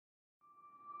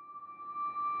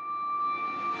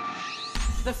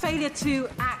The failure to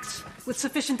act with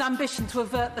sufficient ambition to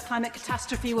avert the climate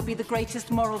catastrophe will be the greatest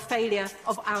moral failure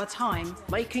of our time.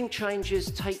 Making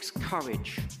changes takes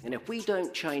courage, and if we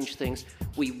don't change things,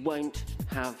 we won't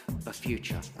have a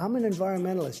future. I'm an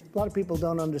environmentalist. A lot of people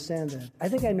don't understand that. I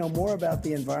think I know more about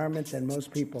the environment than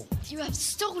most people. You have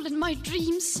stolen my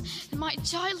dreams and my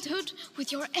childhood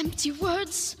with your empty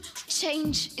words.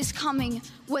 Change is coming,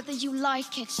 whether you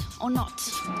like it or not.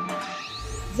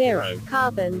 Zero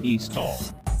Carbon East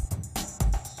Off.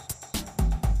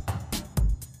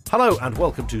 Hello and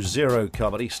welcome to Zero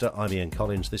Carbon Easter. I'm Ian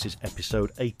Collins. This is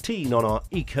episode 18 on our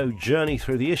eco journey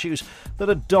through the issues that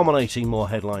are dominating more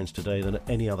headlines today than at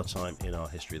any other time in our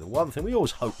history. The one thing we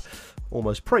always hope,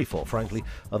 almost pray for, frankly,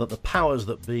 are that the powers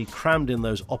that be crammed in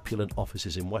those opulent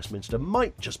offices in Westminster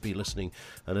might just be listening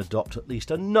and adopt at least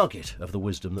a nugget of the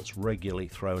wisdom that's regularly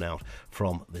thrown out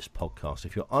from this podcast.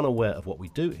 If you're unaware of what we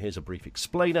do, here's a brief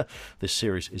explainer. This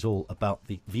series is all about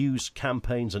the views,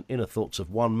 campaigns and inner thoughts of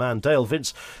one man. Dale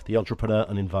Vince, the entrepreneur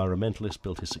and environmentalist,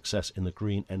 built his success in the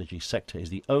green energy sector. He's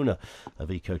the owner of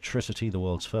Ecotricity, the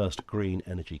world's first green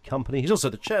energy company. He's also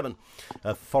the chairman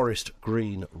of Forest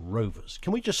Green Rovers.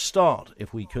 Can we just start,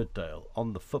 if we could, Dale,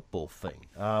 on the football thing?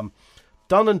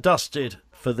 Done and dusted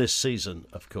for this season,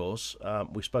 of course.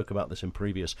 We spoke about this in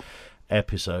previous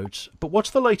episodes. But what's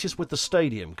the latest with the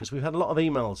stadium? Because we've had a lot of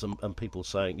emails and people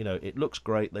saying, you know, it looks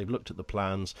great. They've looked at the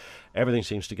plans. Everything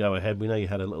seems to go ahead. We know you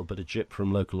had a little bit of jip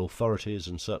from local authorities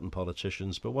and certain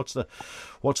politicians. But what's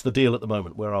the deal at the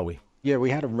moment? Where are we? Yeah,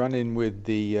 we had a run-in with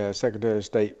the Secretary of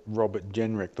State, Robert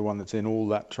Jenrick, the one that's in all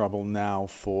that trouble now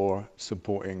for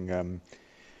supporting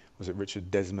was it Richard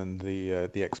Desmond,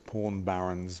 the ex-porn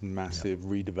baron's massive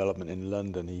redevelopment in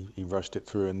London. He rushed it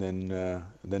through and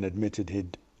then admitted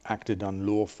he'd acted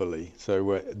unlawfully.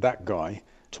 So that guy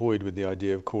toyed with the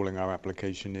idea of calling our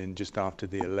application in just after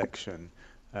the election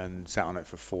and sat on it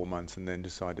for 4 months and then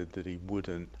decided that he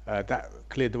wouldn't. That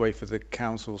cleared the way for the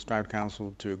council, Stroud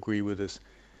Council, to agree with us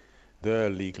their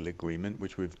legal agreement,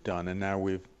 which we've done, and now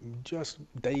we're just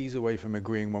days away from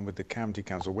agreeing one with the county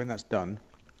council. When that's done,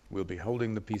 we'll be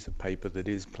holding the piece of paper that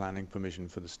is planning permission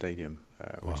for the stadium,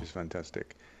 which is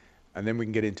fantastic. And then we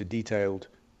can get into detailed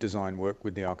design work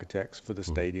with the architects for the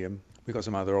stadium. We've got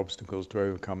some other obstacles to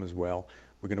overcome as well.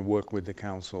 We're going to work with the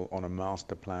council on a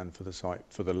master plan for the site,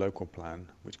 for the local plan,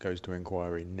 which goes to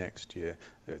inquiry next year.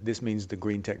 This means the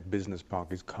Green Tech Business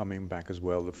Park is coming back as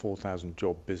well, the 4,000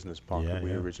 job business park that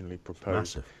we originally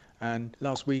proposed. Massive. And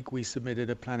last week we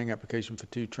submitted a planning application for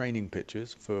 2 training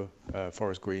pitches for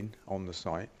Forest Green on the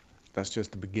site. That's just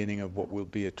the beginning of what will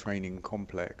be a training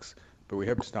complex. But we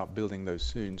hope to start building those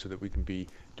soon so that we can be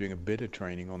doing a bit of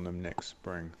training on them next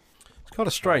spring. It's kind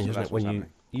of strange, isn't it, when you...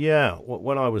 Yeah,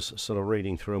 when I was sort of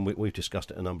reading through, and we've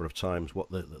discussed it a number of times,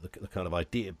 what the kind of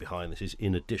idea behind this is,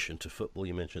 in addition to football.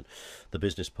 You mentioned the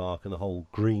business park and the whole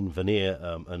green veneer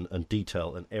and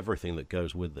detail and everything that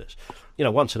goes with this. You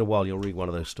know, once in a while you'll read one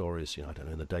of those stories, you know, I don't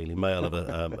know, in the Daily Mail of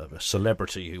a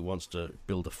celebrity who wants to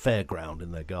build a fairground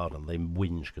in their garden. They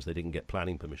whinge because they didn't get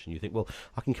planning permission. You think, well,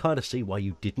 I can kind of see why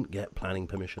you didn't get planning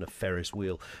permission. A Ferris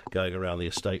wheel going around the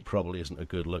estate probably isn't a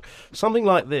good look. Something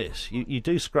like this, you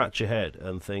do scratch your head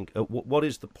and think, what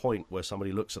is the point where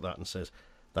somebody looks at that and says,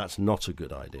 that's not a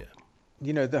good idea?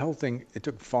 You know, the whole thing, it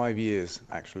took 5 years,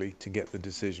 actually, to get the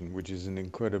decision, which is an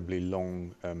incredibly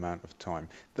long amount of time.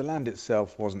 The land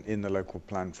itself wasn't in the local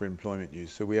plan for employment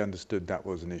use, so we understood that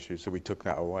was an issue, so we took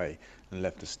that away and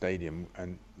left the stadium,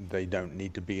 and they don't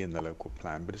need to be in the local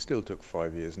plan, but it still took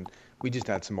 5 years, and we just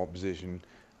had some opposition,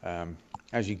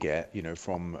 as you get, you know,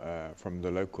 from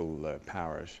the local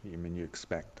parish. I mean, you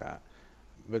expect that.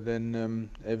 But then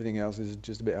everything else is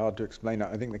just a bit hard to explain.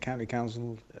 I think the county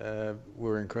council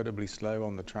were incredibly slow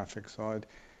on the traffic side.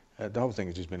 The whole thing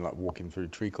has just been like walking through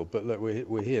treacle. But look,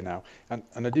 we're here now, and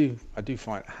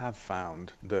have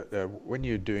found that when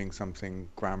you're doing something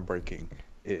groundbreaking,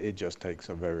 it just takes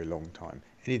a very long time.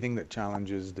 Anything that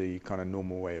challenges the kind of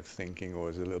normal way of thinking or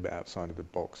is a little bit outside of the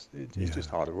box, it's just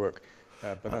harder work.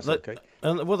 But that's okay.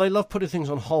 And well, they love putting things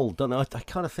on hold, don't they? I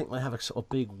kind of think they have a sort of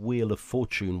big wheel of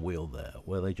fortune wheel there,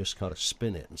 where they just kind of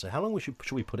spin it and say, how long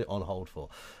should we put it on hold for?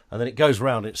 And then it goes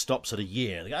round and it stops at a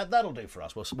year. They go, that'll do for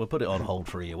us. We'll put it on hold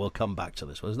for a year. We'll come back to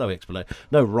this. Well, there's no explanation,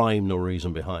 no rhyme nor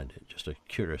reason behind it. Just a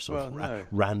curious sort of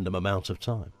random amount of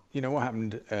time. You know, what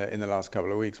happened in the last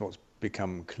couple of weeks, what's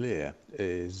become clear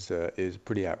is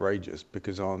pretty outrageous,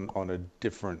 because on a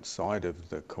different side of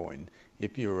the coin,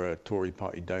 if you're a Tory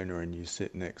party donor and you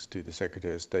sit next to the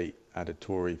Secretary of State at a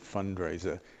Tory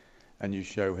fundraiser and you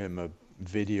show him a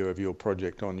video of your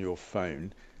project on your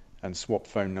phone and swap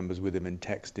phone numbers with him and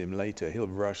text him later, he'll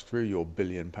rush through your £1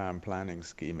 billion planning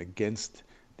scheme against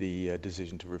the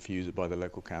decision to refuse it by the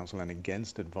local council and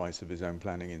against advice of his own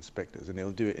planning inspectors. And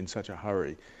he'll do it in such a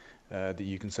hurry that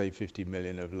you can save 50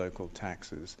 million of local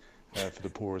taxes for the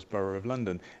poorest borough of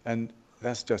London. And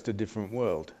that's just a different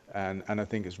world. And I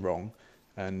think it's wrong.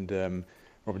 And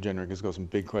Robert Jenrick has got some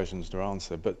big questions to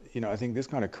answer. But, I think this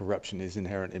kind of corruption is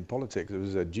inherent in politics. There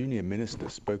was a junior minister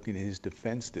spoke in his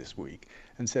defence this week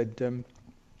and said,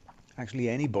 actually,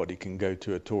 anybody can go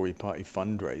to a Tory party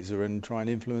fundraiser and try and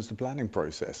influence the planning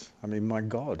process. I mean, my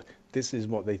God, this is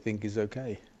what they think is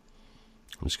okay.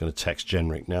 I'm just going to text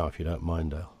Jenrick now, if you don't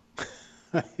mind, Dale.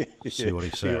 See what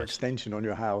he says. Your extension on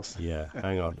your house. Yeah,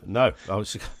 hang on. No, I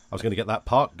was going to get that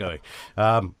park going.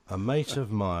 A mate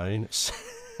of mine...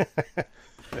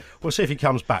 We'll see if he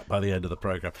comes back by the end of the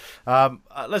programme.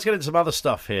 Let's get into some other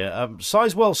stuff here.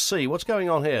 Sizewell C, what's going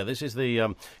on here? This is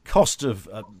the cost of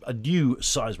a new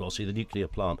Sizewell C, the nuclear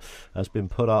plant, has been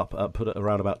put at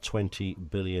around about 20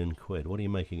 billion quid. What are you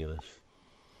making of this?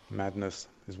 Madness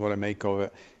is what I make of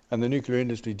it. And the nuclear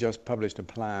industry just published a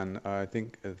plan, I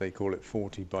think they call it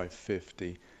 40 by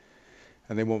 50.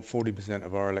 And they want 40%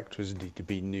 of our electricity to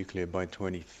be nuclear by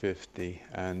 2050.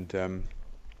 And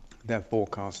they're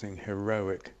forecasting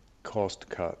heroic cost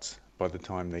cuts by the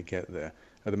time they get there.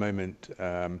 At the moment,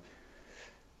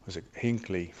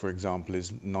 Hinkley, for example,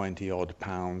 is 90-odd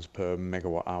pounds per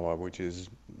megawatt hour, which is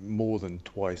more than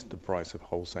twice the price of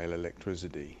wholesale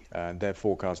electricity. And they're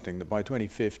forecasting that by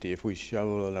 2050, if we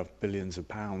shovel enough billions of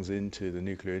pounds into the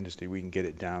nuclear industry, we can get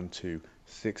it down to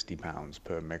 60 pounds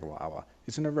per megawatt hour.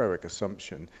 It's an heroic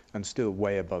assumption and still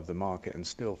way above the market and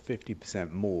still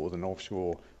 50% more than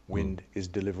offshore wind is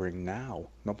delivering now,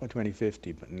 not by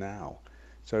 2050, but now.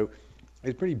 So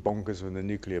it's pretty bonkers for the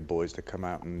nuclear boys to come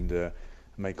out and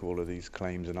make all of these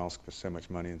claims and ask for so much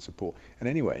money and support. And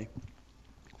anyway,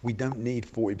 we don't need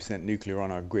 40% nuclear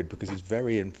on our grid because it's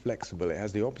very inflexible. It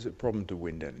has the opposite problem to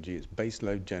wind energy. It's base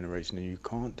load generation and you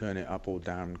can't turn it up or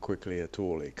down quickly at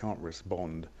all. It can't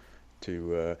respond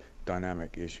to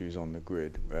dynamic issues on the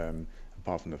grid.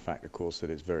 Apart from the fact, of course,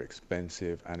 that it's very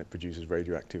expensive and it produces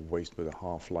radioactive waste with a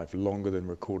half-life longer than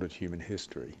recorded human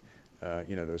history.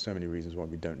 There are so many reasons why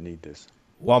we don't need this.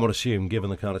 One would assume, given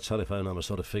the kind of telephone number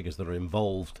sort of figures that are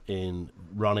involved in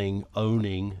running,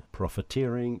 owning,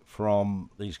 profiteering from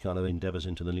these kind of endeavours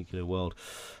into the nuclear world,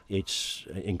 it's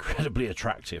incredibly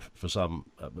attractive for some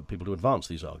people to advance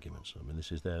these arguments. I mean,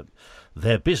 this is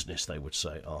their business, they would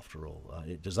say, after all.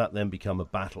 Does that then become a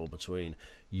battle between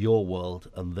your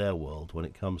world and their world when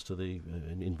it comes to the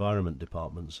environment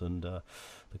departments and the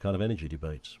kind of energy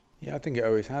debates? Yeah, I think it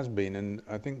always has been, and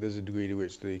I think there's a degree to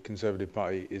which the Conservative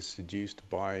Party is seduced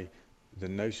by the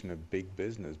notion of big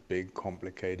business, big,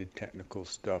 complicated, technical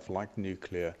stuff like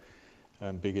nuclear,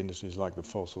 and big industries like the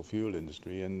fossil fuel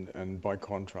industry, and by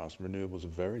contrast, renewables are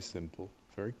very simple,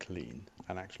 very clean,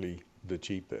 and actually the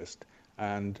cheapest,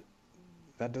 and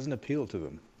that doesn't appeal to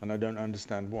them, and I don't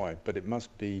understand why, but it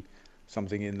must be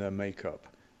something in their makeup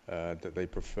that they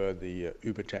prefer the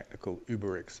uber technical,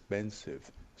 uber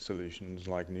expensive solutions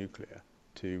like nuclear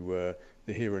to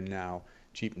the here and now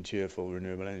cheap and cheerful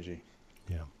renewable energy.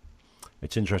 Yeah.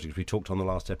 It's interesting because we talked on the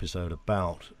last episode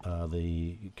about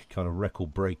the kind of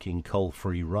record-breaking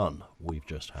coal-free run we've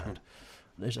just had.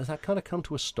 Has that kind of come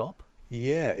to a stop?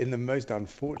 Yeah, in the most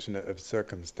unfortunate of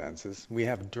circumstances. We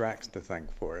have Drax to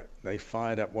thank for it. They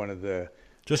fired up one of the...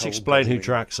 Just explain who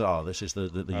Drax are. This is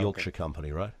the Yorkshire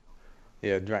company, right?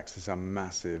 Yeah, Drax is a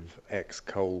massive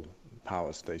ex-coal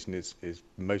power station. It's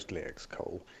mostly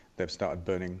ex-coal. They've started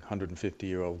burning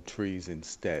 150-year-old trees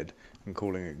instead and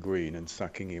calling it green and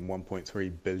sucking in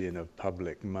 1.3 billion of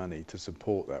public money to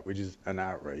support that, which is an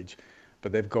outrage.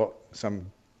 But they've got some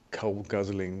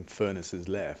coal-guzzling furnaces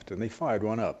left, and they fired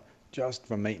one up just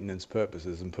for maintenance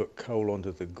purposes and put coal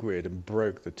onto the grid and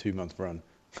broke the 2-month run.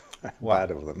 Wow.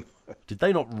 Bad of them. Did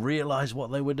they not realise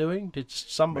what they were doing? Did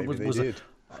somebody? Maybe they did.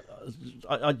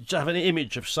 I have an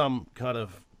image of some kind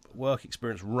of work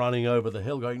experience running over the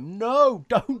hill going, no,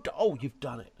 don't, oh, you've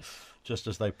done it, just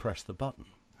as they press the button.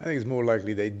 I think it's more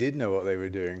likely they did know what they were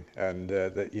doing, and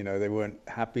that they weren't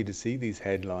happy to see these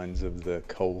headlines of the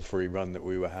coal-free run that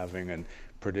we were having and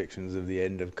predictions of the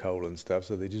end of coal and stuff,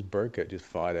 so they just broke it, just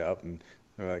fired it up, and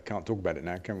can't talk about it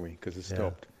now, can we? Because it's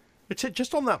stopped. It's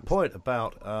just on that point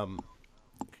about,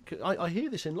 I hear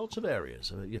this in lots of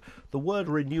areas, the word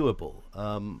renewable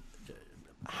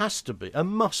has to be, and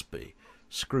must be,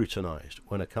 scrutinised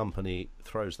when a company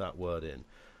throws that word in.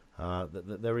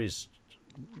 There is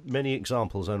many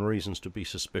examples and reasons to be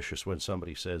suspicious when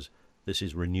somebody says this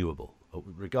is renewable,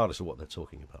 regardless of what they're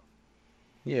talking about.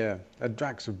 Yeah,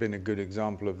 Drax have been a good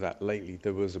example of that lately.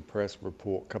 There was a press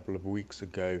report a couple of weeks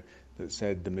ago that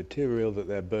said the material that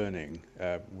they're burning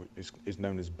is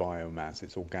known as biomass.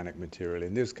 It's organic material.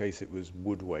 In this case, it was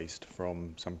wood waste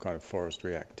from some kind of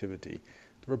forestry activity.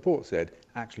 The report said,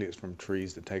 actually, it's from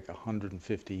trees that take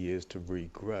 150 years to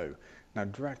regrow. Now,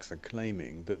 Drax are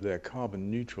claiming that they're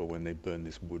carbon neutral when they burn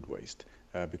this wood waste,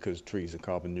 because trees are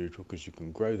carbon neutral because you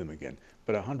can grow them again.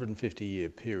 But a 150-year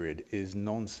period is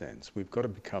nonsense. We've got to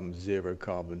become zero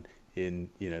carbon in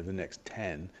the next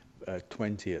 10,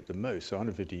 20 at the most. So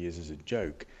 150 years is a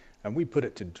joke. And we put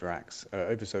it to Drax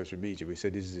over social media. We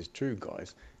said, is this true,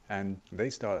 guys? And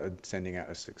they started sending out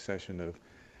a succession of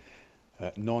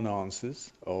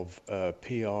non-answers, of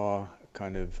PR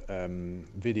kind of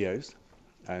videos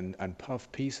and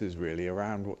puff pieces really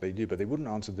around what they do, but they wouldn't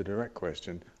answer the direct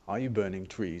question, are you burning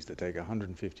trees that take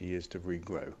 150 years to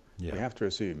regrow? Yeah. We have to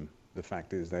assume the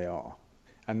fact is they are.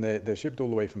 And they're shipped all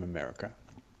the way from America.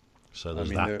 So there's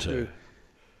that too.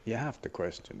 You have to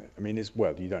question it. I mean,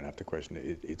 you don't have to question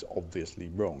it. It's obviously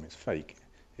wrong. It's fake.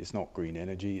 It's not green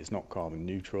energy. It's not carbon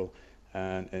neutral.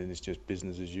 And it's just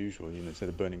business as usual. Instead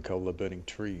of burning coal, they're burning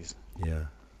trees. Yeah.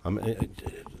 I mean,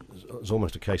 it's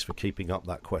almost a case for keeping up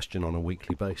that question on a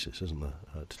weekly basis, isn't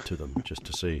there, to them, just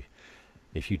to see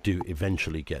if you do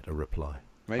eventually get a reply.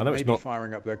 Maybe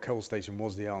firing up their coal station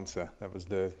was the answer. That was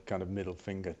the kind of middle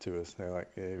finger to us. They're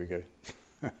like, here we go.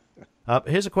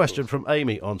 Here's a question from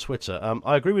Amy on Twitter.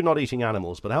 I agree with not eating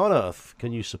animals, but how on earth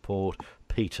can you support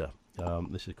PETA?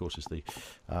 This, of course, is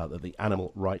the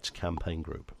Animal Rights Campaign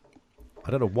group. I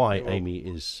don't know why Amy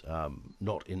is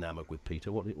not enamoured with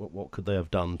PETA. What could they have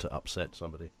done to upset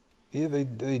somebody? Yeah,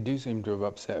 they do seem to have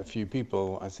upset a few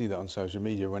people. I see that on social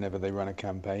media whenever they run a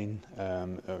campaign.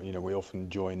 We often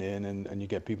join in, and you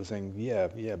get people saying, yeah,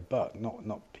 but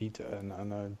not PETA, and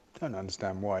I don't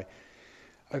understand why.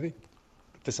 I think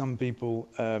for some people,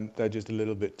 they're just a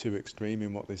little bit too extreme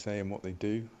in what they say and what they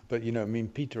do. But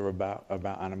PETA are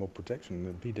about animal protection,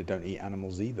 and PETA don't eat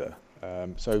animals either.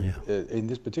 In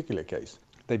this particular case,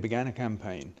 they began a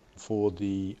campaign for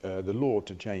the law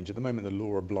to change. At the moment, the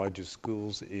law obliges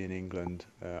schools in England,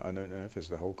 I don't know if it's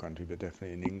the whole country, but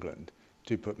definitely in England,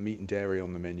 to put meat and dairy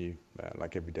on the menu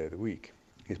like every day of the week.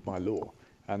 It's by law.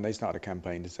 And they started a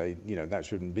campaign to say, that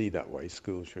shouldn't be that way.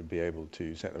 Schools should be able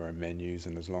to set their own menus,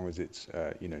 and as long as it's,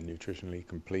 nutritionally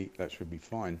complete, that should be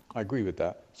fine. I agree with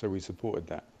that, so we supported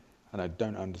that. And I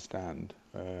don't understand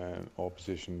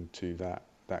opposition to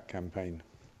that campaign.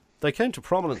 They came to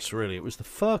prominence, really. It was the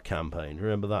fur campaign.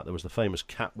 Remember that? There was the famous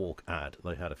catwalk ad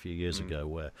they had a few years ago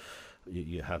where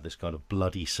you had this kind of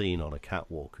bloody scene on a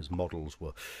catwalk as models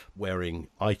were wearing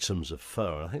items of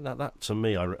fur. I think that to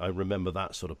me, I remember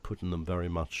that sort of putting them very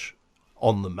much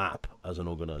on the map as an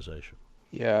organisation.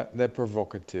 Yeah, they're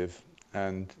provocative.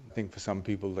 And I think for some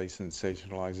people, they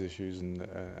sensationalise issues and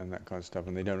that kind of stuff,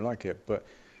 and they don't like it. But,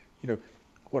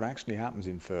 what actually happens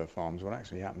in fur farms, what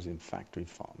actually happens in factory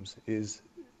farms is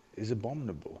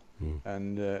abominable.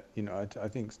 And, I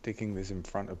think sticking this in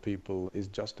front of people is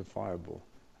justifiable,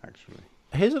 actually.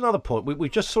 Here's another point. We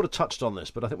just sort of touched on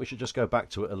this, but I think we should just go back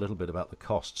to it a little bit about the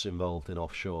costs involved in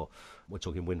offshore. We're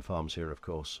talking wind farms here, of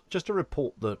course. Just a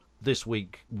report that this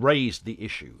week raised the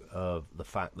issue of the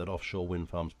fact that offshore wind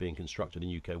farms being constructed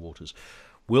in UK waters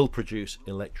will produce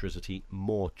electricity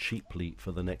more cheaply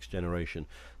for the next generation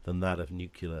than that of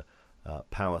nuclear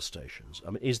power stations.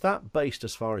 I mean, is that based,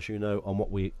 as far as you know, on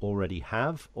what we already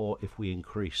have, or if we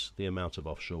increase the amount of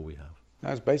offshore we have?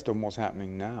 That's based on what's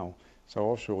happening now. So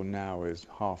offshore now is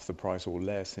half the price or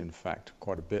less, in fact,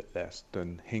 quite a bit less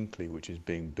than Hinkley, which is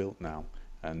being built now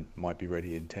and might be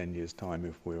ready in 10 years' time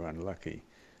if we're unlucky.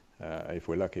 If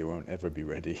we're lucky, it won't ever be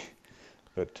ready.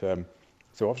 But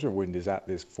so offshore wind is at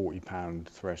this £40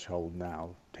 threshold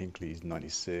now. Hinkley's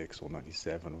 96 or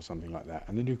 97 or something like that.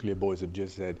 And the nuclear boys have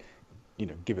just said,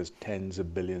 give us tens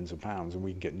of billions of pounds and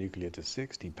we can get nuclear to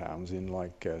 £60 in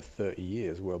like 30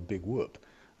 years. Well, big whoop.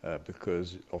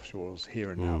 Because offshore's here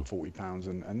and now at £40,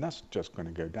 and that's just going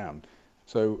to go down.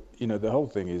 So, the whole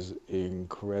thing is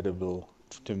incredible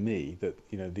to me that,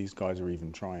 these guys are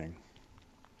even trying.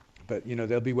 But,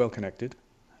 they'll be well connected.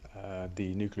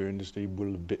 The nuclear industry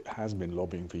has been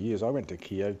lobbying for years. I went to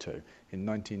Kyoto in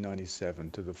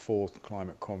 1997 to the 4th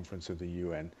climate conference of the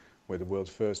UN, where the world's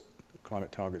first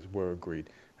climate targets were agreed.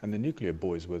 And the nuclear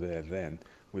boys were there then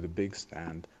with a big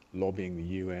stand, lobbying the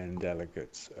UN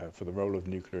delegates for the role of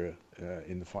nuclear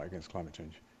in the fight against climate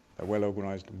change. well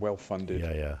organised, well funded,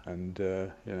 Yeah. and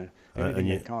anything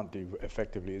they can't do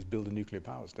effectively is build a nuclear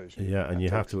power station. Yeah, and you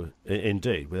have to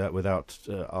indeed without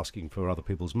asking for other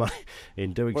people's money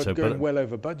in doing Well, so. it's going well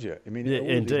over budget. I mean, all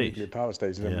of these nuclear power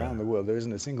stations around the world, there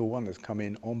isn't a single one that's come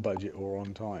in on budget or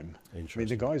on time. I mean,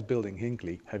 the guys building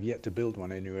Hinkley have yet to build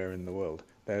one anywhere in the world.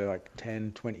 They're like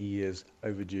 10, 20 years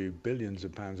overdue, billions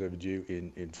of pounds overdue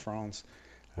in France,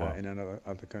 in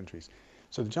other countries.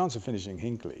 So the chance of finishing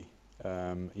Hinkley,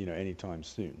 anytime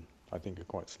soon, I think are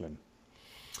quite slim.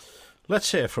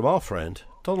 Let's hear from our friend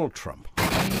Donald Trump.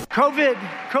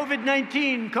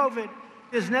 COVID-19, COVID.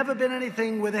 There's never been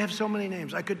anything where they have so many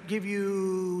names. I could give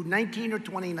you 19 or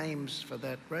 20 names for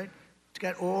that, right? It's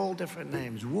got all different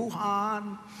names.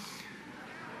 Wuhan.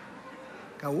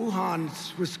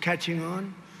 Wuhan was catching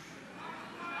on.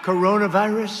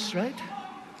 Coronavirus, right?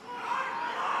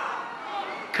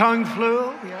 Kung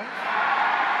flu, yeah.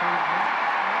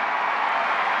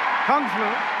 Kung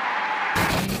flu.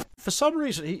 For some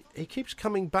reason, he keeps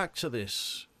coming back to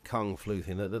this Kung flu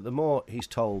thing. That the more he's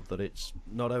told that it's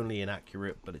not only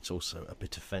inaccurate, but it's also a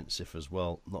bit offensive as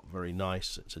well. Not very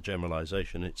nice. It's a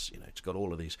generalisation. It's got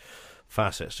all of these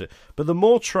facets to it. But the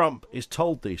more Trump is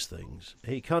told these things,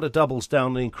 he kind of doubles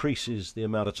down and increases the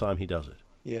amount of time he does it.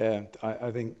 Yeah, I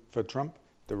think for Trump,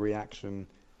 the reaction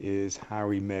is how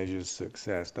he measures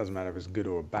success. Doesn't matter if it's a good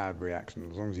or a bad reaction,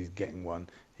 as long as he's getting one,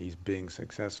 he's being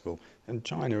successful. And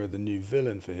China are the new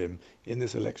villain for him. In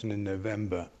this election in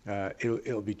November,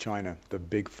 it'll be China. The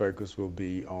big focus will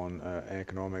be on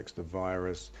economics, the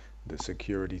virus, the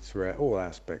security threat, all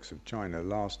aspects of China.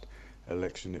 Last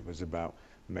election, it was about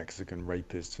Mexican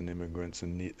rapists and immigrants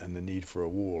and the need for a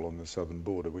wall on the southern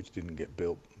border, which didn't get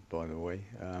built, by the way.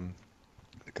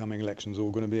 The coming election's all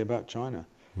going to be about China.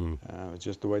 It's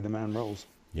just the way the man rolls.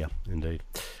 Yeah, indeed.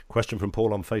 Question from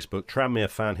Paul on Facebook. Tranmere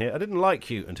fan here. I didn't like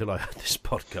you until I heard this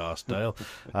podcast, Dale.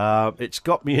 It's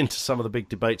got me into some of the big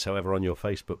debates, however, on your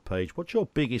Facebook page. What's your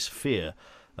biggest fear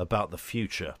about the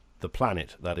future? The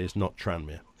planet, that is, not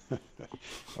Tranmere.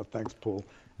 Well, thanks, Paul.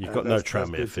 You've got no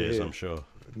Tranmere fears, I'm sure.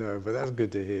 No, but that's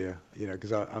good to hear.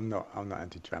 Because I'm not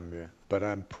anti-Tranmere, but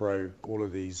I'm pro all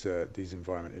of these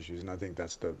environment issues, and I think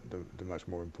that's the much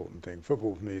more important thing.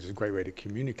 Football for me is a great way to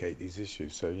communicate these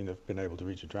issues. So been able to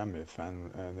reach a Tranmere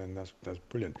fan, then that's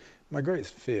brilliant. My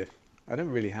greatest fear, I don't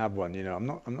really have one. I'm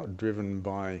not driven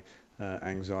by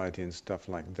anxiety and stuff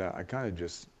like that. I kind of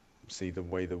just see the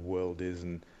way the world is,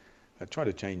 and I try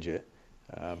to change it.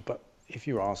 But if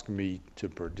you ask me to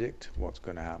predict what's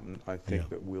going to happen, I think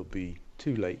that we'll be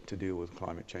too late to deal with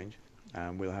climate change,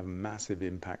 and we'll have a massive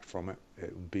impact from it.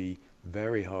 It will be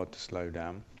very hard to slow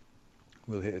down.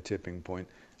 We'll hit a tipping point,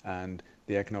 and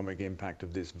the economic impact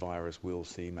of this virus will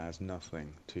seem as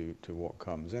nothing to what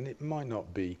comes. And it might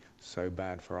not be so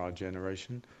bad for our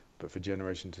generation, but for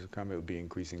generations to come, it will be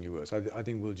increasingly worse. I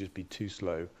think we'll just be too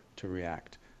slow to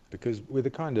react, because we're the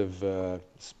kind of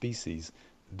species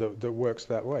that works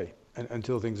that way. And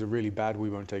until things are really bad, we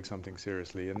won't take something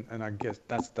seriously. And I guess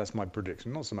that's my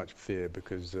prediction. Not so much fear,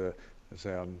 because I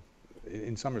say I'm,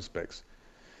 in some respects,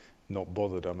 not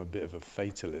bothered. I'm a bit of a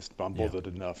fatalist, but I'm bothered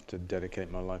enough to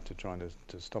dedicate my life to trying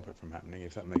to stop it from happening,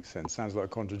 if that makes sense. Sounds like a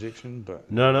contradiction,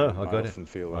 but no, I got often it.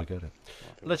 Feel I get it.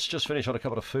 Let's just finish on a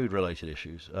couple of food-related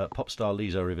issues. Pop star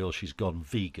Lizzo reveals she's gone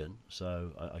vegan.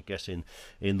 So I guess in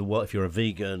the world, if you're a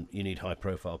vegan, you need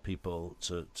high-profile people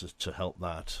to help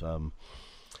that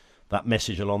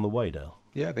message along the way, Dale.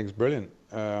 Yeah, I think it's brilliant.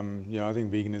 I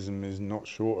think veganism is not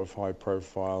short of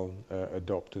high-profile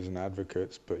adopters and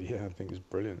advocates, but I think it's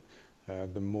brilliant.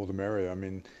 The more the merrier. I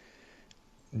mean,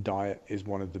 diet is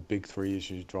one of the big three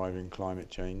issues driving climate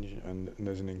change, and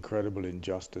there's an incredible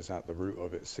injustice at the root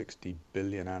of it. 60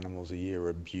 billion animals a year are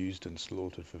abused and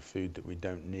slaughtered for food that we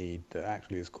don't need, that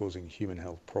actually is causing human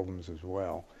health problems as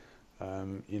well.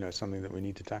 Something that we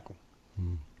need to tackle.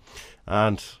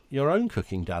 And your own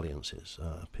cooking dalliances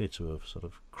appear to have sort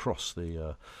of crossed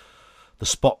the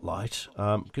spotlight,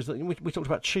 because we talked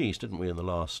about cheese, didn't we, in the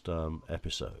last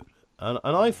episode? And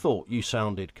I thought you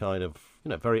sounded kind of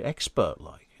very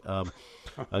expert-like.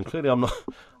 And clearly I'm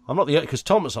not the, because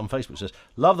Thomas on Facebook says,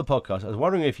 love the podcast. I was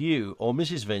wondering if you or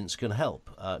Mrs. Vince can help.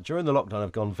 During the lockdown,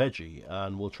 I've gone veggie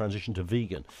and will transition to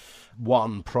vegan,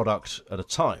 one product at a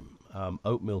time.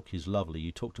 Oat milk is lovely.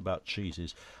 You talked about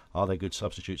cheeses. Are they good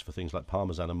substitutes for things like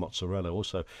Parmesan and mozzarella?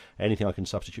 Also, anything I can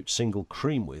substitute single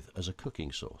cream with as a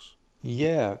cooking sauce?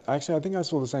 Yeah, actually, I think I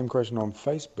saw the same question on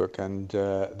Facebook, and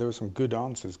there were some good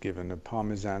answers given: a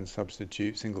Parmesan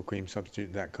substitute, single cream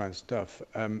substitute, that kind of stuff.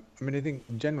 I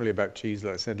think generally about cheese,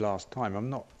 like I said last time, I'm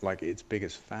not like its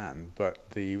biggest fan, but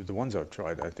the ones I've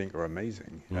tried, I think, are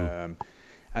amazing.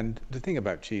 And the thing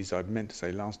about cheese I meant to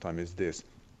say last time is this: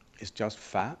 it's just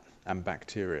fat and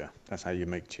bacteria. That's how you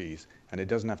make cheese. And it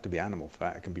doesn't have to be animal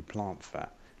fat, it can be plant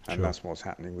fat. And Sure. that's what's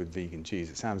happening with vegan cheese.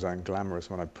 It sounds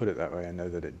unglamorous when I put it that way, I know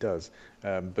that it does.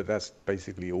 But that's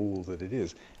basically all that it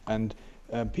is. And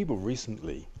people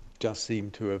recently just seem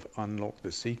to have unlocked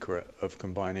the secret of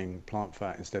combining plant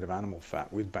fat instead of animal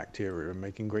fat with bacteria and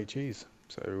making great cheese.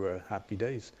 So happy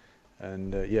days.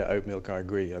 And yeah, oat milk, I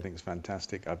agree. I think it's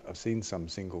fantastic. I've seen some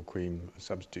single cream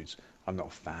substitutes. I'm not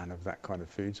a fan of that kind of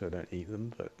food, so I don't eat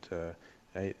them, but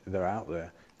they're out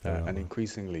there. And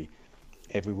increasingly,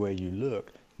 everywhere you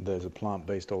look, there's a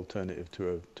plant-based alternative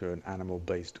to an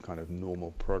animal-based kind of normal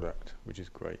product, which is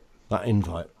great. That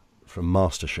invite from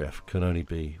MasterChef can only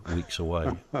be weeks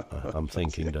away, I'm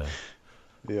thinking, Dave.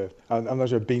 Yeah, I'm not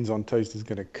sure beans on toast is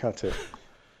going to cut it.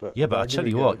 But Yeah, but I'll I tell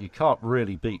give it you a go. what, you can't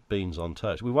really beat beans on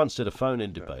toast. We once did a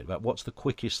phone-in debate about what's the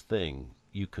quickest thing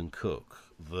you can cook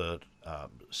that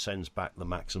sends back the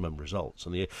maximum results,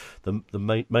 and the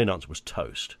main answer was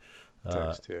toast.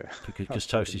 Toast, yeah. Because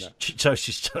toast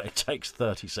it takes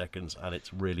 30 seconds and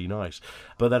it's really nice.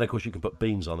 But then, of course, you can put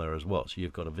beans on there as well, so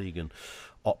you've got a vegan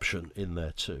option in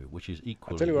there too, which is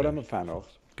equally. I'll tell you what I'm a fan of.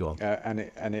 Go on.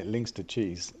 And it links to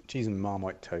cheese and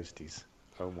Marmite toasties.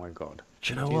 Oh my God.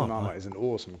 Do you know cheese what? and Marmite is an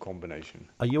awesome combination.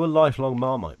 Are you a lifelong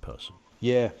Marmite person?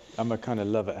 Yeah, I'm a kind of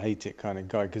love it, hate it kind of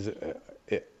guy, because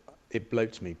it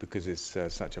bloats me because it's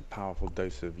such a powerful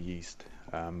dose of yeast.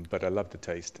 But I love the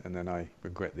taste, and then I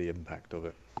regret the impact of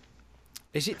it.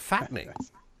 Is it fattening?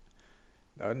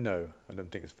 No, I don't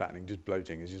think it's fattening. Just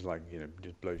bloating. It's just like,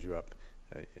 just blows you up.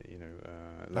 Like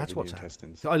That's in what's your happening.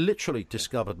 intestines. I literally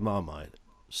discovered Marmite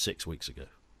 6 weeks ago.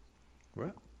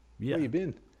 Right? Yeah. Where you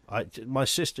been? My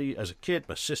sister, as a kid,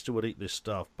 my sister would eat this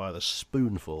stuff by the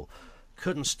spoonful.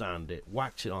 Couldn't stand it.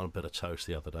 Whacked it on a bit of toast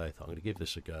the other day. Thought, I'm going to give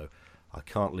this a go. I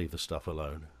can't leave the stuff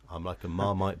alone. I'm like a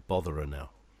Marmite botherer now.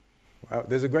 Well,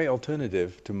 there's a great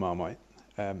alternative to Marmite.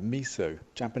 Miso,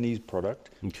 Japanese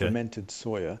product, Okay. fermented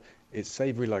soya. It's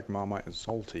savoury like Marmite and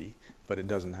salty, but it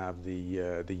doesn't have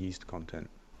the yeast content.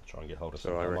 Try and get hold of So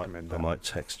some. I recommend I that. might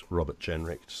text Robert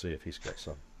Jenrick to see if he's got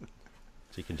some. So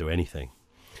he can do anything.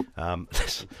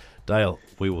 Dale,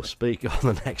 we will speak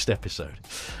on the next episode.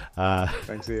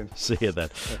 Thanks, Ian. See you then.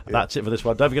 That's it for this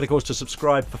one. Don't forget, of course, to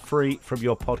subscribe for free from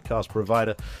your podcast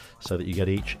provider so that you get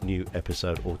each new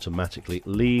episode automatically.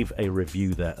 Leave a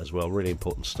review there as well. Really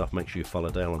important stuff. Make sure you follow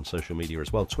Dale on social media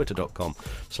as well.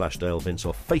 Twitter.com/DaleVince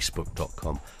or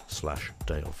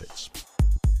Facebook.com/DaleVince.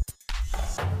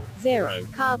 Zero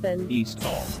carbon. East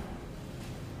of.